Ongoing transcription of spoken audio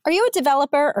Are you a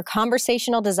developer or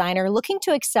conversational designer looking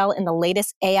to excel in the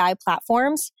latest AI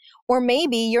platforms? Or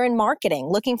maybe you're in marketing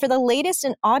looking for the latest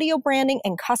in audio branding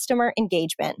and customer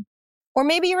engagement. Or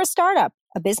maybe you're a startup,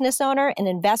 a business owner, an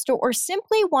investor, or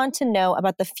simply want to know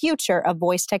about the future of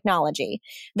voice technology.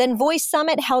 Then Voice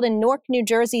Summit, held in Newark, New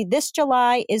Jersey this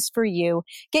July, is for you.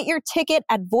 Get your ticket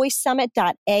at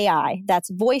voicesummit.ai. That's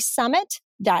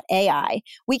voicesummit.ai.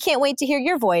 We can't wait to hear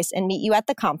your voice and meet you at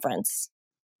the conference.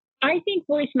 I think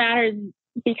voice matters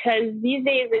because these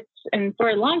days and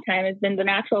for a long time, it's been the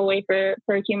natural way for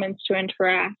humans to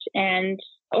interact. And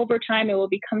over time, it will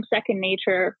become second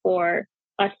nature for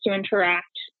us to interact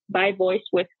by voice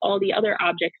with all the other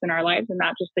objects in our lives and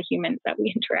not just the humans that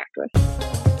we interact with.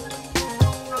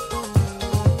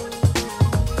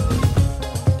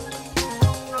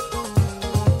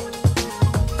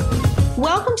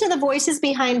 Welcome to the Voices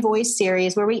Behind Voice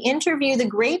series, where we interview the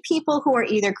great people who are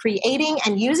either creating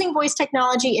and using voice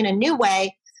technology in a new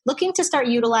way, looking to start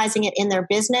utilizing it in their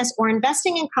business, or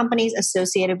investing in companies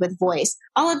associated with voice.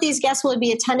 All of these guests will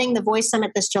be attending the Voice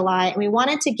Summit this July, and we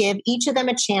wanted to give each of them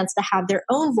a chance to have their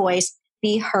own voice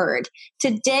be heard.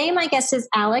 Today, my guest is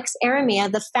Alex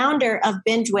Aramia, the founder of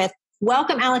BingeWith.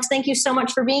 Welcome, Alex. Thank you so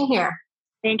much for being here.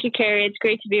 Thank you, Carrie. It's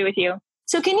great to be with you.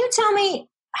 So can you tell me,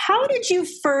 how did you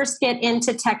first get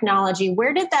into technology?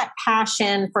 Where did that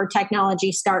passion for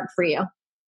technology start for you?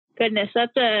 Goodness,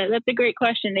 that's a great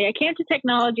question. I came to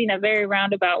technology in a very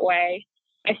roundabout way.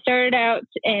 I started out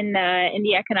in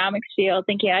the economics field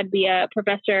thinking I'd be a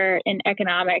professor in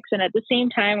economics. And at the same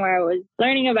time where I was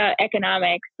learning about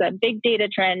economics, the big data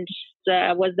trend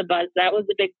was the buzz. That was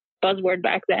the big buzzword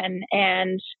back then.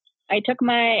 And I took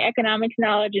my economics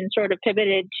knowledge and sort of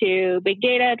pivoted to big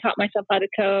data, taught myself how to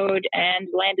code, and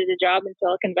landed a job in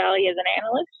Silicon Valley as an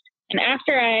analyst. And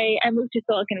after I moved to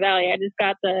Silicon Valley, I just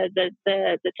got the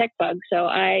tech bug. So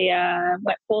I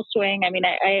went full swing. I mean,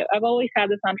 I've always had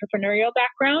this entrepreneurial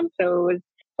background, or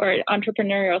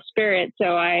entrepreneurial spirit.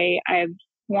 So I've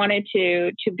wanted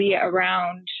to be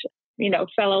around,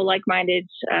 fellow like-minded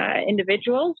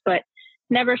individuals, but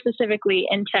never specifically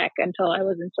in tech until I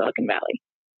was in Silicon Valley.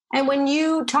 And when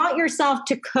you taught yourself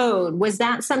to code, was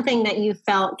that something that you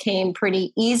felt came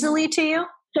pretty easily to you?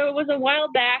 So it was a while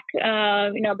back,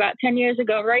 about 10 years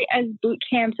ago, right as boot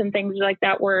camps and things like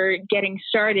that were getting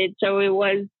started. So it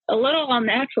was a little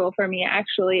unnatural for me,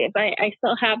 actually. I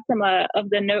still have some of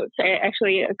the notes.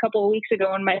 Actually, a couple of weeks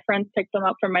ago when my friends picked them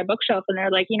up from my bookshelf, and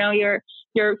they're like,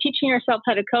 you're teaching yourself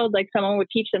how to code like someone would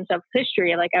teach themselves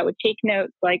history. Like I would take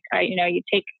notes, like you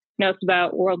take notes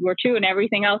about World War II and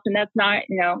everything else. And that's not,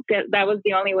 that was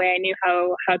the only way I knew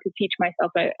how to teach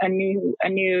myself a new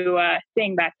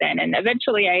thing back then. And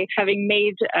eventually having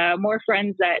made more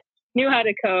friends that knew how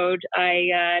to code,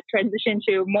 I transitioned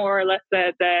to more or less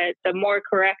the more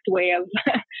correct way of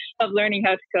of learning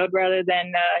how to code rather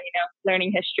than,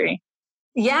 learning history.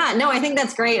 Yeah, no, I think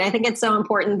that's great. I think it's so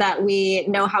important that we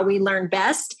know how we learn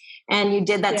best. And you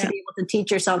did that to be able to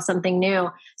teach yourself something new.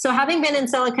 So having been in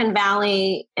Silicon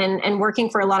Valley and working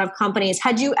for a lot of companies,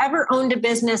 had you ever owned a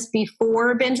business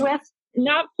before BingeWith?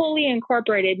 Not fully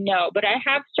incorporated, no, but I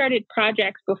have started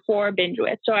projects before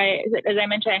BingeWith. So as I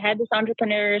mentioned, I had this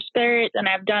entrepreneurial spirit, and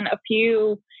I've done a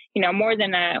few, more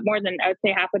than I would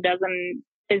say half a dozen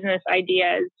business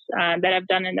ideas that I've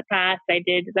done in the past. I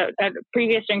did the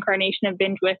previous incarnation of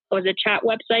BingeWith was a chat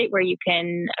website where you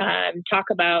can talk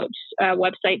about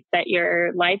websites that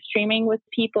you're live streaming with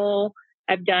people.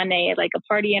 I've done a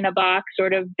party in a box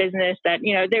sort of business that,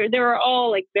 they were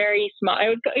all like very small. I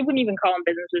wouldn't even call them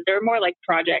businesses. They were more like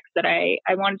projects that I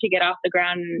wanted to get off the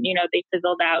ground, and, they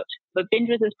fizzled out. But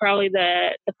BingeWith is probably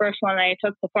the first one that I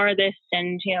took the farthest,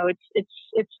 and,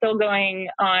 it's still going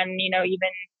on, even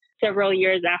several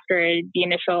years after the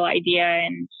initial idea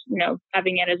and,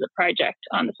 having it as a project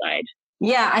on the side.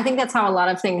 Yeah, I think that's how a lot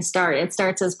of things start. It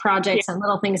starts as projects and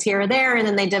little things here or there, and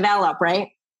then they develop, right?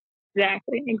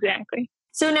 Exactly.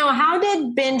 So now, how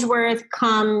did BingeWith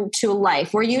come to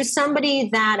life? Were you somebody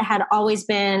that had always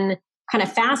been kind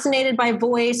of fascinated by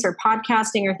voice or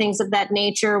podcasting or things of that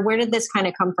nature? Where did this kind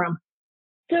of come from?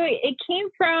 So it came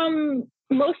from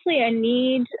mostly a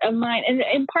need of mine, and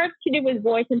in part to do with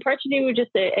voice, in part to do with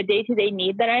just a day-to-day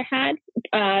need that I had,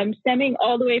 stemming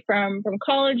all the way from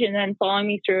college and then following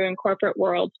me through in corporate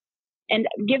world. And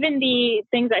given the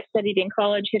things I studied in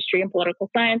college, history and political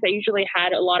science, I usually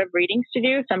had a lot of readings to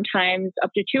do, sometimes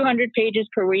up to 200 pages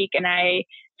per week. And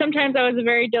sometimes I was a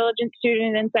very diligent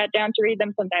student and sat down to read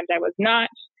them. Sometimes I was not.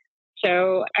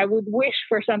 So I would wish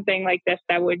for something like this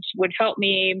that would help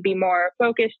me be more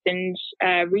focused and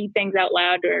read things out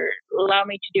loud, or allow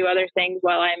me to do other things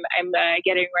while I'm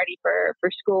getting ready for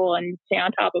school and stay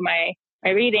on top of my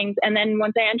my readings. And then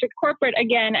once I entered corporate,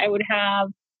 again, I would have,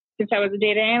 since I was a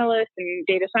data analyst and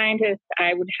data scientist,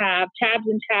 I would have tabs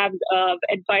and tabs of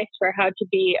advice for how to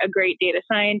be a great data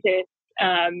scientist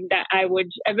that I would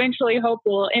eventually hope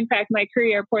will impact my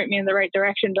career, point me in the right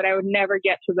direction, but I would never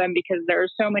get to them because there are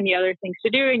so many other things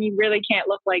to do, and you really can't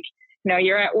look like,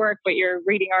 you're at work, but you're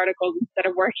reading articles instead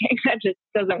of working. That just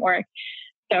doesn't work.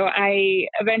 So I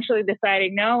eventually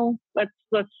decided, no, let's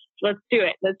do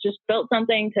it. Let's just build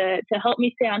something to help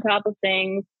me stay on top of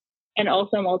things and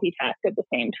also multitask at the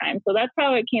same time. So that's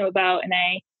how it came about. And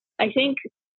I think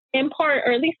in part,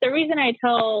 or at least the reason I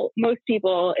tell most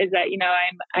people is that,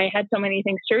 I had so many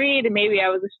things to read and maybe I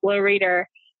was a slow reader.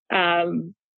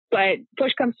 But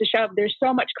push comes to shove, there's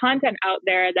so much content out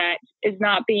there that is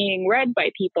not being read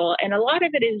by people. And a lot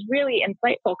of it is really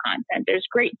insightful content. There's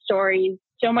great stories,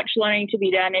 so much learning to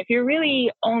be done. If you really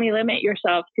only limit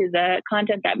yourself to the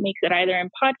content that makes it either in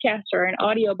podcasts or in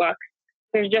audiobooks,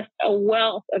 there's just a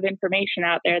wealth of information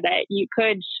out there that you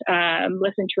could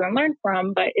listen to and learn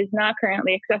from, but is not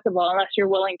currently accessible unless you're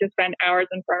willing to spend hours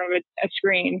in front of a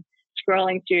screen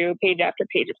scrolling through page after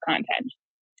page of content.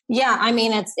 Yeah, I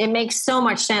mean, it makes so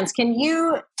much sense. Can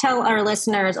you tell our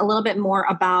listeners a little bit more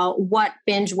about what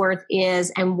BingeWorth is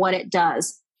and what it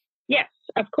does? Yes,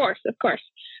 of course.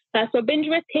 So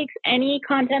BingeWorth takes any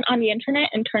content on the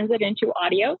internet and turns it into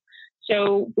audio.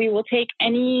 So we will take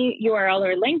any URL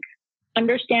or link,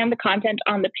 understand the content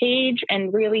on the page,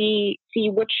 and really see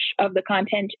which of the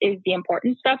content is the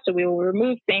important stuff. So we will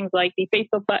remove things like the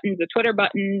Facebook buttons, the Twitter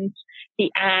buttons, the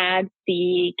ads,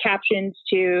 the captions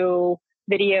to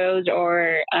videos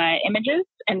or images,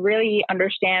 and really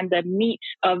understand the meat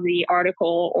of the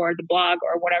article or the blog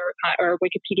or whatever, or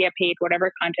Wikipedia page,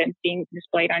 whatever content is being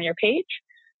displayed on your page.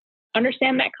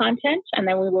 Understand that content, and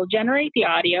then we will generate the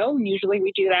audio. And usually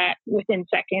we do that within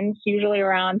seconds, usually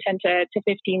around 10 to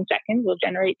 15 seconds, we'll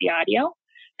generate the audio.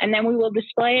 And then we will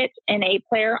display it in a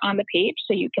player on the page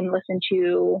so you can listen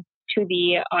to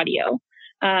the audio.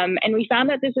 And we found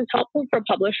that this is helpful for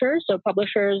publishers. So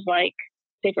publishers like,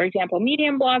 say, for example,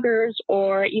 Medium bloggers,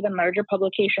 or even larger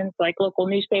publications like local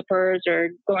newspapers, or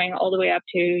going all the way up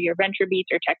to your VentureBeat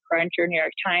or TechCrunch or New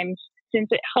York Times, since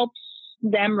it helps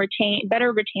them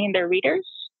better retain their readers.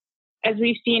 As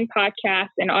we've seen podcasts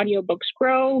and audiobooks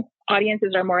grow,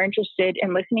 audiences are more interested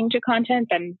in listening to content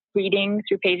than reading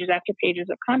through pages after pages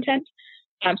of content.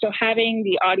 So having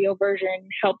the audio version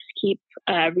helps keep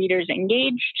readers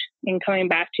engaged in coming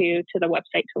back to the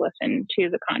website to listen to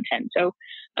the content. So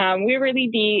we're really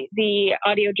the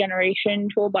audio generation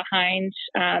tool behind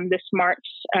the smart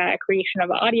creation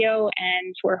of audio,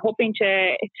 and we're hoping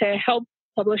to help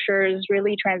publishers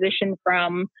really transition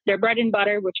from their bread and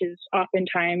butter, which is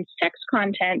oftentimes text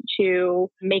content, to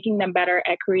making them better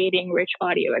at creating rich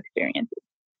audio experiences.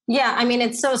 Yeah, I mean,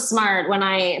 it's so smart. When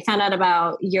I found out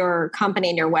about your company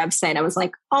and your website, I was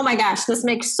like, oh my gosh, this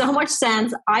makes so much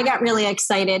sense. I got really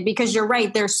excited because you're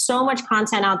right. There's so much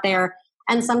content out there.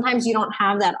 And sometimes you don't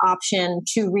have that option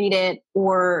to read it,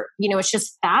 or, it's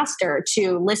just faster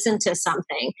to listen to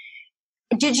something.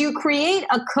 Did you create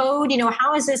a code?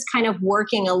 How is this kind of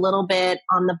working a little bit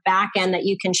on the back end that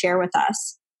you can share with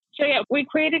us? So yeah, we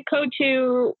created code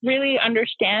to really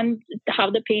understand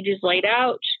how the page is laid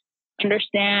out,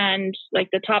 understand like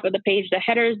the top of the page, the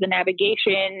headers, the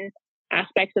navigation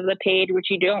aspects of the page, which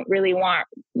you don't really want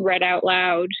read out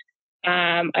loud.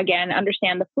 Again,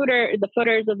 understand the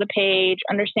footers of the page,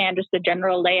 understand just the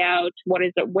general layout. What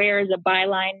is it? Where is a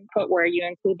byline put where you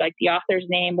include like the author's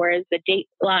name? Where is the date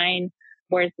line?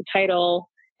 Where's the title?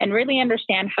 And really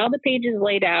understand how the page is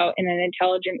laid out in an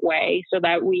intelligent way so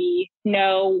that we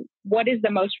know what is the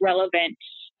most relevant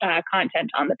content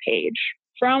on the page.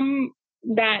 From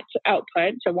that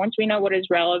output, so once we know what is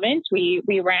relevant, we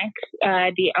rank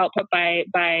the output by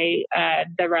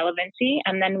the relevancy,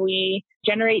 and then we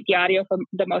generate the audio from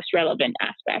the most relevant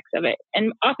aspects of it.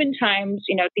 And oftentimes,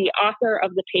 the author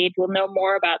of the page will know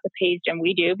more about the page than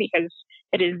we do because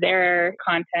it is their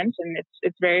content and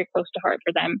it's very close to heart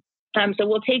for them. So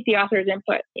we'll take the author's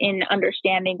input in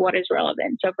understanding what is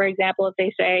relevant. So for example, if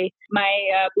they say, my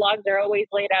blogs are always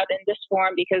laid out in this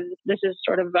form because this is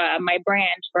sort of my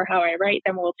brand for how I write,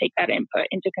 then we'll take that input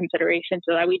into consideration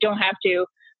so that we don't have to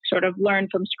sort of learn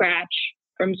from scratch,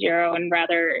 from zero, and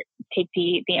rather take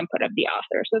the input of the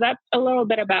author. So that's a little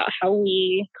bit about how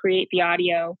we create the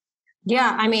audio.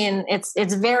 Yeah, I mean, it's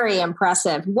very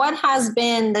impressive. What has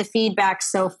been the feedback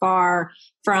so far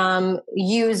from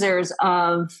users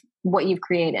of what you've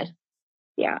created?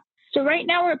 Yeah. So right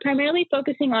now we're primarily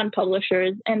focusing on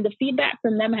publishers, and the feedback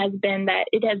from them has been that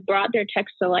it has brought their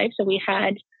text to life. So we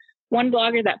had one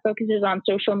blogger that focuses on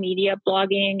social media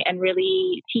blogging and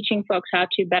really teaching folks how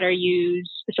to better use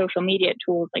the social media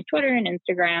tools like Twitter and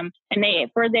Instagram. And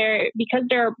because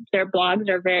their blogs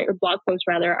are blog posts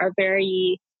are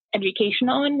very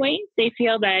educational in ways, they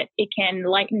feel that it can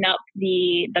lighten up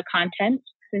the content,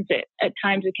 since at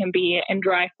times it can be in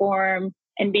dry form,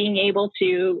 and being able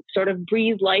to sort of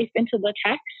breathe life into the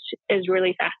text is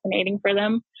really fascinating for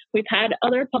them. We've had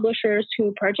other publishers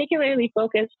who particularly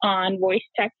focus on voice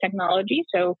tech technology.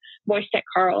 So Voice Tech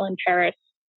Carl in Paris,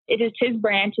 it is his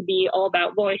brand to be all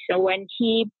about voice. So when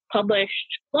he published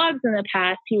blogs in the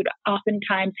past, he would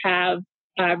oftentimes have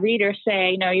readers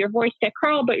say, you're Voice Tech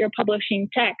Carl, but you're publishing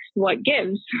text. What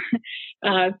gives?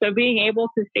 So being able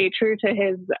to stay true to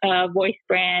his voice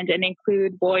brand and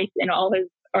include voice in all his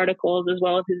articles as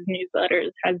well as his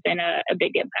newsletters has been a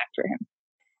big impact for him.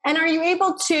 And are you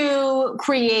able to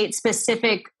create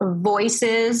specific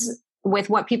voices with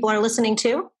what people are listening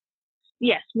to?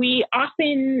 Yes, we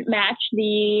often match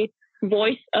the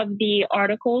voice of the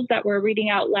articles that we're reading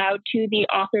out loud to the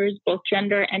author's both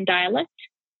gender and dialect.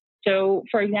 So,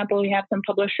 for example, we have some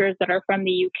publishers that are from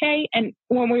the UK, and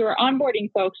when we were onboarding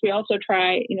folks, we also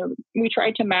try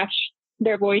to match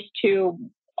their voice to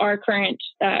our current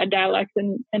dialects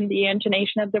and the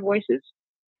intonation of the voices.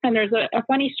 And there's a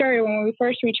funny story. When we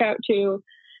first reached out to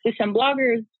some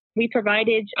bloggers, we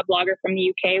provided a blogger from the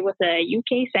UK with a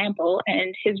UK sample,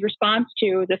 and his response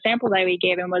to the sample that we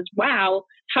gave him was, "Wow,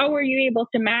 how were you able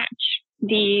to match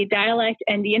the dialect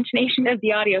and the intonation of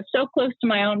the audio so close to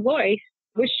my own voice?"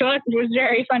 Which to us was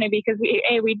very funny because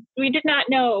we did not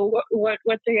know what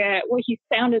he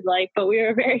sounded like, but we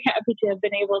were very happy to have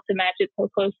been able to match it so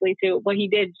closely to what he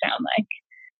did sound like.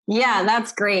 Yeah,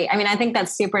 that's great. I mean, I think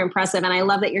that's super impressive. And I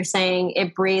love that you're saying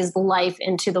it breathes life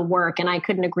into the work. And I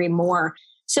couldn't agree more.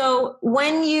 So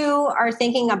when you are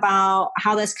thinking about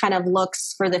how this kind of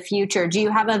looks for the future, do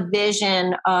you have a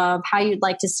vision of how you'd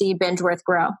like to see Bingeworth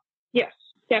grow? Yes,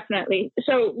 definitely.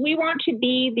 So we want to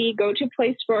be the go-to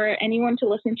place for anyone to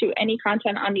listen to any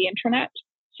content on the internet.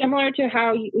 Similar to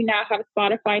how we now have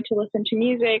Spotify to listen to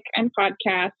music and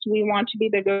podcasts, we want to be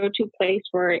the go-to place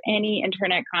for any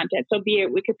internet content. So be it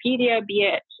Wikipedia, be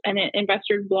it an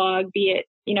investor's blog, be it,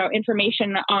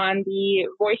 information on the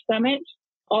Voice Summit,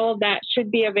 all of that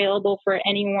should be available for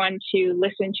anyone to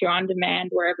listen to on demand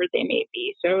wherever they may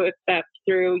be. So if that's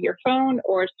through your phone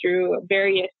or through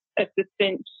various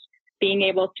assistants, being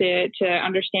able to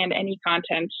understand any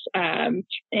content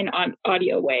in an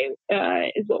audio way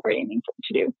is what we're aiming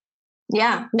to do.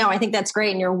 Yeah, no, I think that's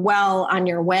great. And you're well on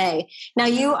your way. Now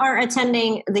you are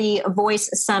attending the Voice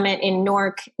Summit in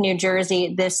Newark, New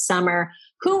Jersey this summer.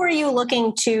 Who are you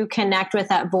looking to connect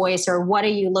with at Voice, or what are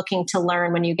you looking to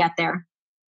learn when you get there?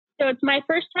 So it's my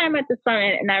first time at the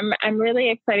summit, and I'm really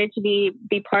excited to be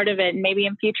part of it. And maybe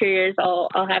in future years, I'll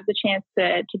have the chance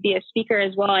to be a speaker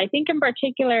as well. I think in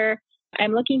particular,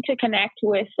 I'm looking to connect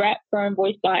with Brett from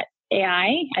Voice.ai.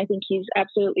 I think he's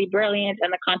absolutely brilliant,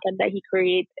 and the content that he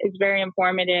creates is very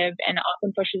informative and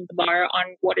often pushes the bar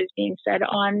on what is being said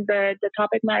on the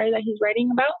topic matter that he's writing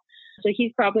about. So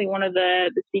he's probably one of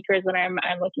the speakers that I'm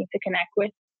looking to connect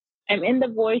with. I'm in the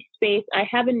voice space. I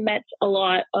haven't met a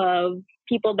lot of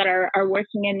people that are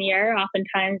working in the area.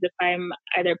 Oftentimes, if I'm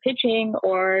either pitching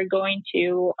or going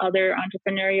to other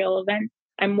entrepreneurial events,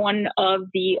 I'm one of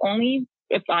the only,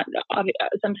 if not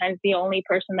sometimes the only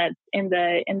person that's in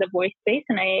the voice space.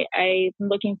 And I'm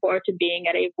looking forward to being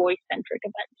at a voice-centric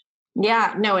event.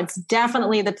 Yeah, no, it's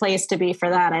definitely the place to be for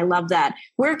that. I love that.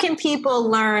 Where can people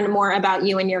learn more about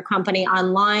you and your company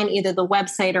online, either the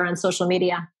website or on social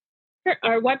media? Sure.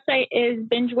 Our website is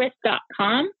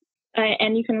bingewith.com.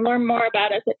 And you can learn more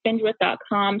about us at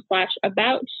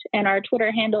bingewith.com/about. And our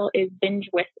Twitter handle is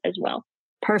bingewith as well.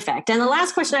 Perfect. And the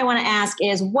last question I want to ask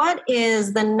is, what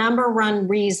is the number one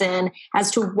reason as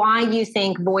to why you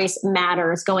think voice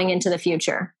matters going into the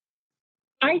future?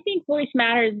 I think voice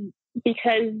matters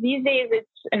because these days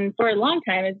and for a long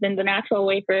time, it's been the natural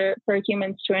way for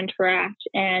humans to interact.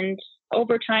 And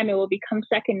over time, it will become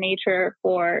second nature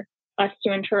for us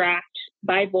to interact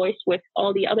by voice with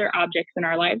all the other objects in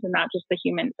our lives and not just the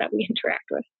humans that we interact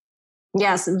with.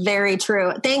 Yes, very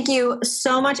true. Thank you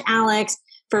so much, Alex,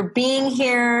 for being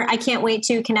here. I can't wait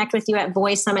to connect with you at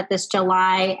Voice Summit this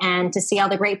July and to see all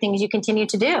the great things you continue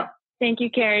to do. Thank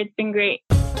you, Carrie. It's been great.